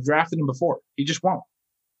start for me. I've drafted him before. He just won't.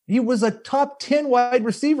 He was a top 10 wide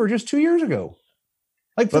receiver just 2 years ago.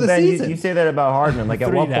 For but the then season. You say that about Hardman. Like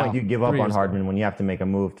at what now. point do you give up 3 on years Hardman when you have to make a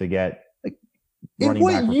move to get in running back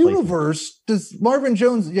what replacement? universe does Marvin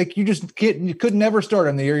Jones, you could never start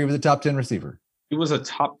him the year he was a top 10 receiver? He was a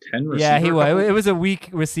top 10 receiver. yeah, he was. It was a weak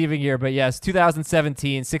receiving year, but yes,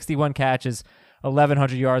 2017, 61 catches,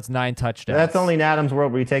 1,100 yards, 9 touchdowns. That's only in Adam's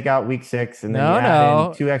world where you take out week 6 and then you add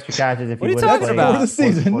in 2 extra catches. If What are you would have talking played about? For the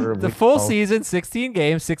season. The full season, 16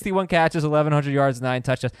 games, 61 catches, 1,100 yards, 9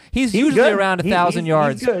 touchdowns. He's usually good. around 1,000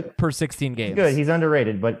 yards good. per 16 games. Good. He's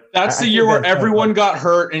underrated, but That's the year where everyone got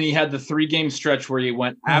hurt and he had the 3-game stretch where he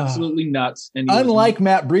went absolutely nuts. And Unlike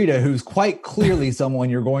Matt Breida, who's quite clearly someone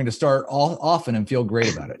you're going to start often and feel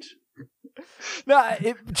great about it. No,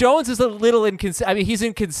 Jones is a little inconsistent. I mean, he's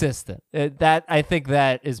inconsistent. I think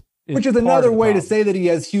that is Which is part another of the way to problem. say that he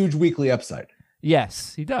has huge weekly upside.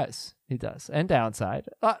 Yes, he does. He does, and downside.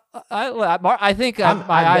 I think my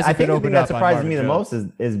eyes have been the thing opened that up. surprises on me the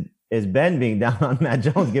Marvin most is Ben being down on Matt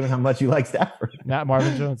Jones, given how much you like Stafford. Not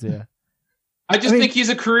Marvin Jones. Yeah. I think he's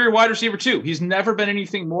a career wide receiver too. He's never been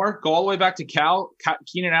anything more. Go all the way back to Cal.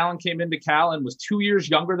 Keenan Allen came into Cal and was 2 years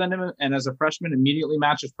younger than him, and as a freshman immediately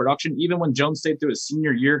matched his production. Even when Jones stayed through his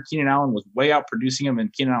senior year, Keenan Allen was way out producing him in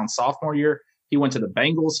Keenan Allen's sophomore year. He went to the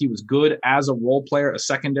Bengals. He was good as a role player, a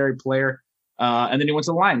secondary player. And then he went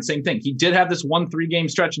to the Lions. Same thing. He did have this 3-game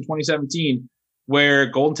stretch in 2017 where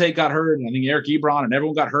Golden Tate got hurt, and I think Eric Ebron and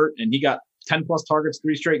everyone got hurt, and he got 10-plus targets,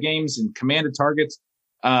 3 straight games, and commanded targets.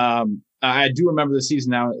 I do remember the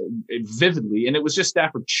season now vividly, and it was just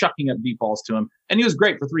Stafford chucking up deep balls to him, and he was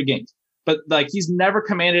great for 3 games. But he's never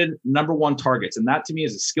commanded number 1 targets, and that to me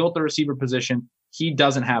is a skill at the receiver position. He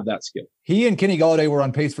doesn't have that skill. He and Kenny Golladay were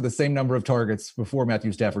on pace for the same number of targets before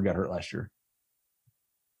Matthew Stafford got hurt last year.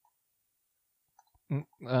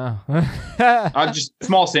 Just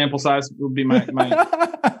small sample size would be my.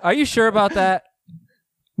 Are you sure about that?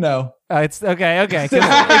 No. It's okay. 'Cause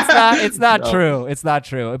it's not true. It's not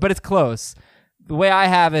true, but it's close. The way I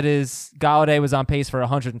have it is Golladay was on pace for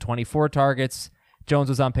 124 targets. Jones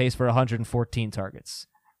was on pace for 114 targets,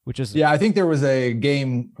 which is I think there was a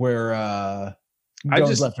game where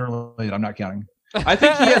Jones left early, and I'm not counting. I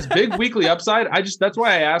think he has big weekly upside. That's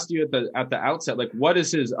why I asked you at the outset, what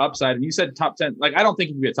is his upside? And you said top 10. I don't think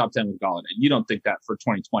he could be a top 10 with Golladay. You don't think that for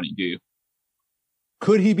 2020, do you?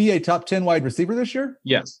 Could he be a top 10 wide receiver this year?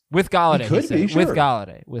 Yes. With Golladay. He could be, sure. With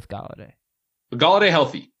Golladay. But Golladay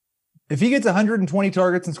healthy. If he gets 120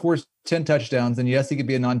 targets and scores 10 touchdowns, then yes, he could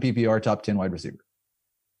be a non-PPR top 10 wide receiver.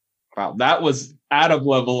 Wow, that was out of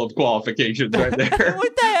level of qualifications right there.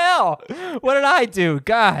 What the hell? What did I do?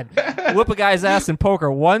 God, whoop a guy's ass in poker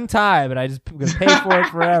one time, and I just gonna pay for it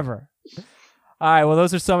forever. All right, well,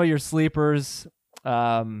 those are some of your sleepers.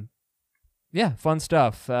 Yeah, fun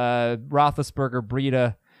stuff. Roethlisberger,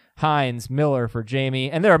 Breida, Hines, Miller for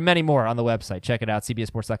Jamie. And there are many more on the website. Check it out,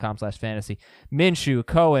 cbsports.com/fantasy. Minshew,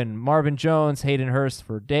 Cohen, Marvin Jones, Hayden Hurst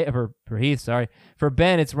for Heath. For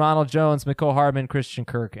Ben, it's Ronald Jones, Mecole Hardman, Christian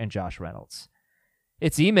Kirk, and Josh Reynolds.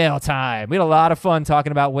 It's email time. We had a lot of fun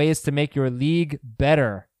talking about ways to make your league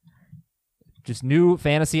better. Just new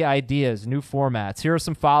fantasy ideas, new formats. Here are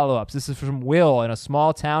some follow-ups. This is from Will in a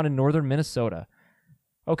small town in northern Minnesota.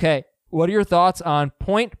 Okay, what are your thoughts on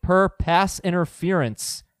point per pass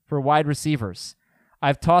interference for wide receivers?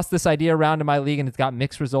 I've tossed this idea around in my league and it's got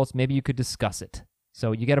mixed results. Maybe you could discuss it.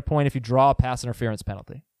 So you get a point if you draw a pass interference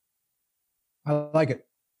penalty. I like it.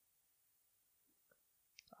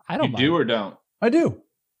 I don't You mind. do or don't? I do.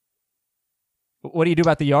 What do you do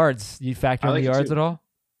about the yards? Do you factor in like the it yards too. at all?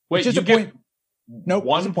 Wait, It's just you a get point. Nope.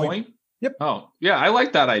 one just a point? Yep. Oh, yeah, I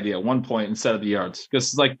like that idea. 1 point instead of the yards.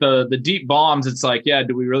 Because the deep bombs, it's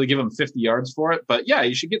do we really give them 50 yards for it? But yeah,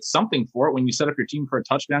 you should get something for it when you set up your team for a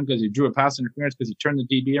touchdown because you drew a pass interference because you turned the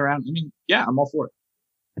DB around. I mean, yeah, I'm all for it.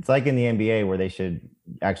 It's like in the NBA where they should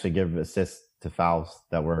actually give assists to fouls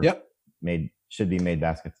that were should be made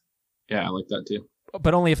baskets. Yeah, I like that too.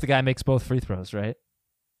 But only if the guy makes both free throws, right?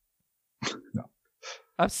 No.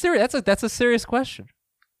 I'm serious. That's a serious question.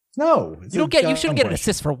 No. You shouldn't get an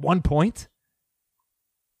assist for 1 point.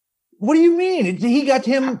 What do you mean? He got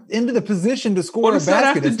him into the position to score a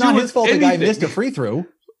basket. It's not his fault the guy missed a free throw.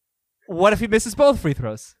 What if he misses both free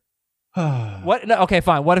throws? What? No, okay,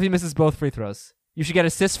 fine. What if he misses both free throws? You should get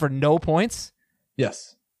assists for no points?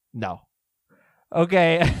 Yes. No.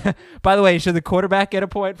 Okay. By the way, should the quarterback get a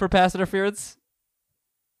point for pass interference?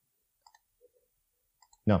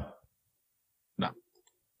 No.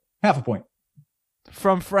 Half a point.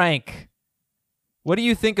 From Frank. What do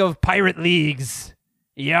you think of pirate leagues?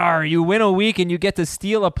 Yar, you win a week and you get to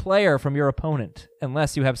steal a player from your opponent,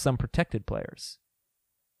 unless you have some protected players.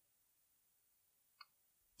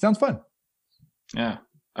 Sounds fun. Yeah.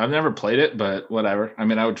 I've never played it, but whatever. I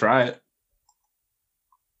mean, I would try it.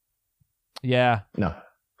 Yeah. No.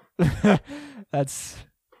 That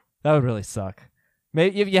would really suck.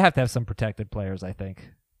 Maybe you have to have some protected players, I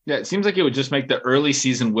think. Yeah, it seems like it would just make the early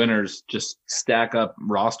season winners just stack up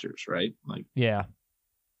rosters, right? Like, yeah.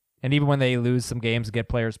 And even when they lose some games and get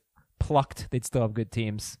players plucked, they'd still have good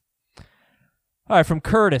teams. All right, from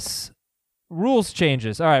Curtis. Rules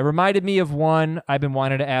changes. All right, reminded me of one I've been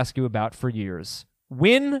wanting to ask you about for years.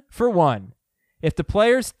 Win for one. If the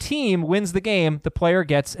player's team wins the game, the player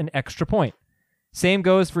gets an extra point. Same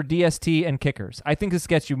goes for DST and kickers. I think this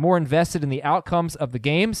gets you more invested in the outcomes of the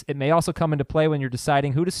games. It may also come into play when you're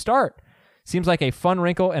deciding who to start. Seems like a fun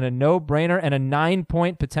wrinkle and a no-brainer and a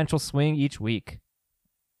 9-point potential swing each week.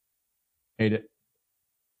 Hate it.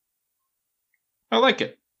 I like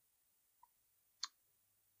it.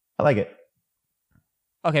 I like it.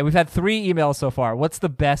 Okay, we've had 3 emails so far. What's the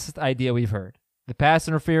best idea we've heard? The pass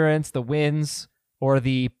interference, the wins, or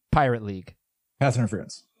the Pirate League? Pass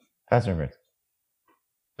interference. Pass interference.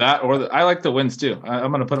 That or I like the wins too. I'm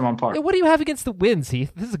going to put them on par. What do you have against the wins,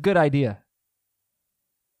 Heath? This is a good idea.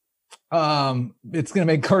 It's going to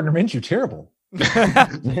make Gardner Minshew terrible.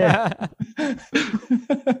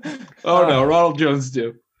 Oh no, Ronald Jones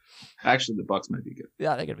too. Actually, the Bucks might be good.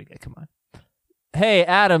 Yeah, they're going to be good. Come on. Hey,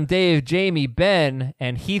 Adam, Dave, Jamie, Ben,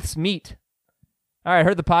 and Heath's meet. All right, I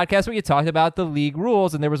heard the podcast where you talked about the league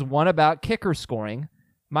rules, and there was one about kicker scoring.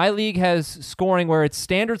 My league has scoring where it's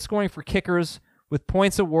standard scoring for kickers with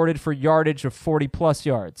points awarded for yardage of 40-plus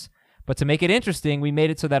yards. But to make it interesting, we made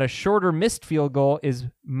it so that a shorter missed field goal is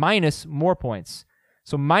minus more points.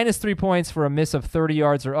 So minus 3 points for a miss of 30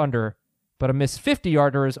 yards or under, but a missed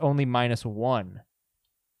 50-yarder is only minus 1.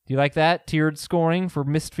 Do you like that? Tiered scoring for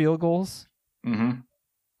missed field goals? Mm-hmm.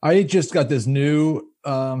 I just got this new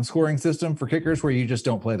scoring system for kickers where you just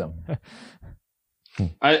don't play them.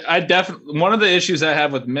 I definitely, one of the issues I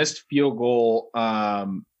have with missed field goal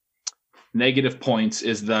negative points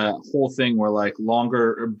is the whole thing where like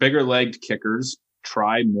longer or bigger legged kickers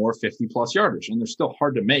try more 50-plus yardage, and they're still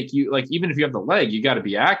hard to make. You like, even if you have the leg, you got to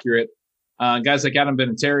be accurate. Guys like Adam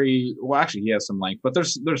Vinatieri, well, actually he has some length, but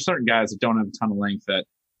there's certain guys that don't have a ton of length that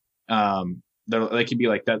they can be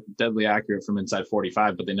like that deadly accurate from inside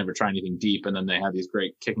 45, but they never try anything deep, and then they have these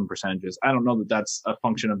great kicking percentages. I don't know that that's a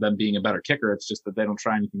function of them being a better kicker. It's just that they don't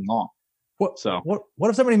try anything long. What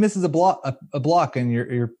if somebody misses a block and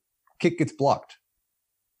your kick gets blocked?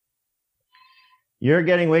 You're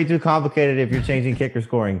getting way too complicated if you're changing kicker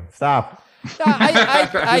scoring. Stop. No,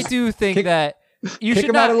 I do think that you kick should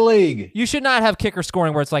him not out of the league. You should not have kicker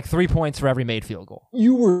scoring where it's like 3 points for every made field goal.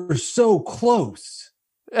 You were so close.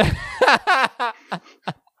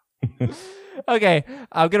 Okay,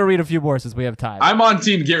 I'm going to read a few more since we have time. I'm on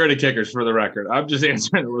team get rid of kickers for the record. I'm just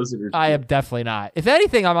answering the listeners. I am definitely not. If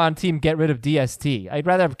anything, I'm on team get rid of DST. I'd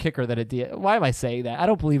rather have a kicker than a DST. Why am I saying that? I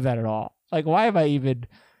don't believe that at all. Like, why am I even...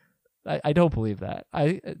 I don't believe that.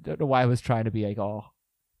 I don't know why I was trying to be like all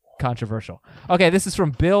controversial. Okay, this is from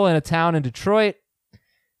Bill in a town in Detroit,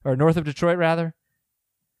 or north of Detroit, rather.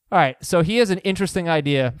 All right, so he has an interesting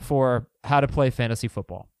idea for how to play fantasy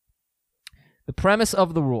football. The premise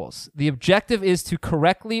of the rules. The objective is to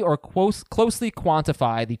correctly or closely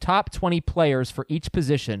quantify the top 20 players for each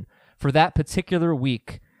position for that particular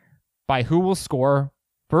week by who will score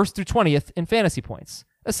 1st through 20th in fantasy points.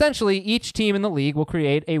 Essentially, each team in the league will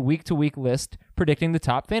create a week-to-week list predicting the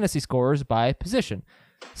top fantasy scorers by position,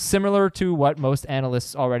 similar to what most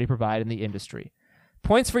analysts already provide in the industry.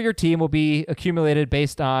 Points for your team will be accumulated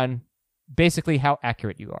based on basically how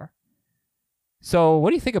accurate you are. So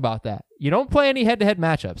what do you think about that? You don't play any head-to-head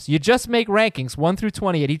matchups. You just make rankings 1 through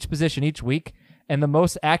 20 at each position each week, and the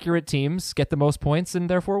most accurate teams get the most points and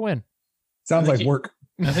therefore win. Sounds like work.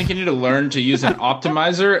 I think you need to learn to use an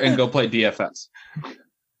optimizer and go play DFS.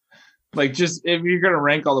 Like, just if you're gonna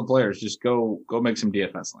rank all the players, just go make some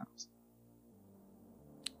DFS lineups.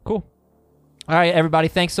 Cool. All right, everybody.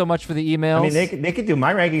 Thanks so much for the emails. I mean, they could do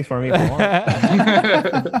my rankings for me if they want.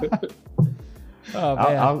 Oh,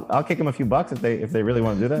 man. I'll kick them a few bucks if they really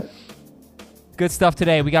want to do that. Good stuff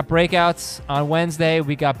today. We got breakouts on Wednesday.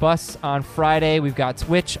 We got busts on Friday. We've got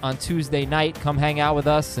Twitch on Tuesday night. Come hang out with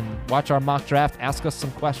us and watch our mock draft. Ask us some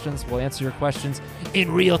questions. We'll answer your questions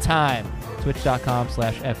in real time.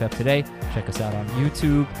 Twitch.com/FF Today. Check us out on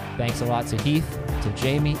YouTube. Thanks a lot to Heath, to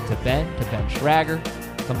Jamie, to Ben Schrager.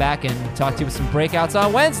 Come back and talk to you with some breakouts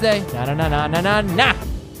on Wednesday. Na na na na na na na.